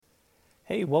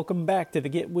Hey, welcome back to the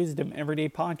Get Wisdom Everyday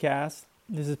podcast.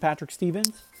 This is Patrick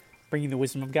Stevens, bringing the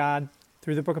wisdom of God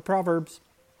through the book of Proverbs.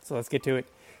 So let's get to it.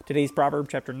 Today's Proverb,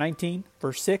 chapter 19,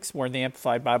 verse 6. We're in the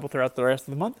Amplified Bible throughout the rest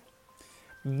of the month.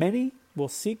 Many will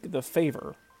seek the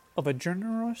favor of a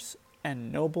generous and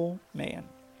noble man,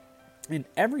 and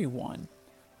everyone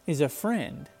is a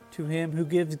friend to him who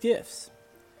gives gifts.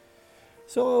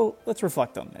 So let's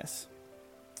reflect on this.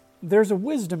 There's a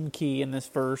wisdom key in this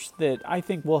verse that I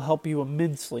think will help you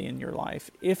immensely in your life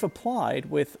if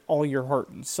applied with all your heart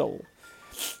and soul.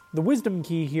 The wisdom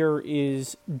key here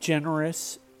is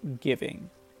generous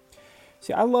giving.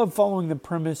 See, I love following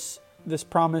this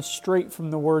promise straight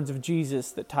from the words of Jesus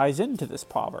that ties into this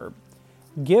proverb.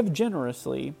 Give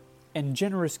generously, and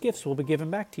generous gifts will be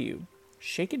given back to you.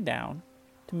 Shake it down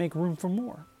to make room for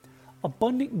more.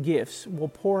 Abundant gifts will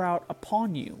pour out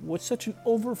upon you with such an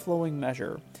overflowing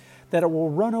measure that it will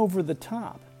run over the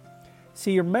top.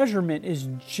 See, your measurement is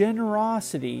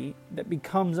generosity that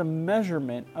becomes a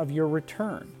measurement of your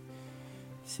return.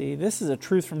 See, this is a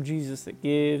truth from Jesus that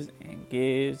gives and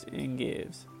gives and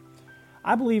gives.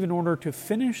 I believe in order to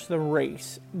finish the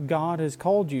race God has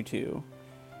called you to,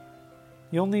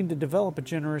 you'll need to develop a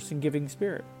generous and giving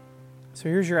spirit. So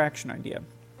here's your action idea.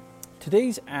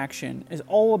 Today's action is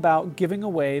all about giving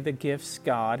away the gifts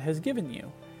God has given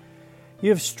you. You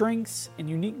have strengths and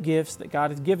unique gifts that God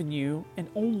has given you, and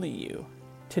only you.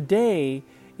 Today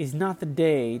is not the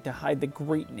day to hide the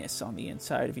greatness on the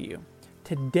inside of you.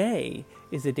 Today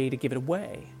is the day to give it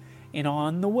away. And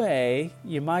on the way,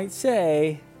 you might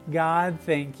say, God,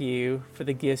 thank you for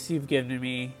the gifts you've given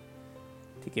me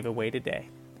to give away today.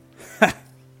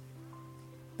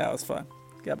 That was fun.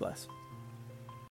 God bless.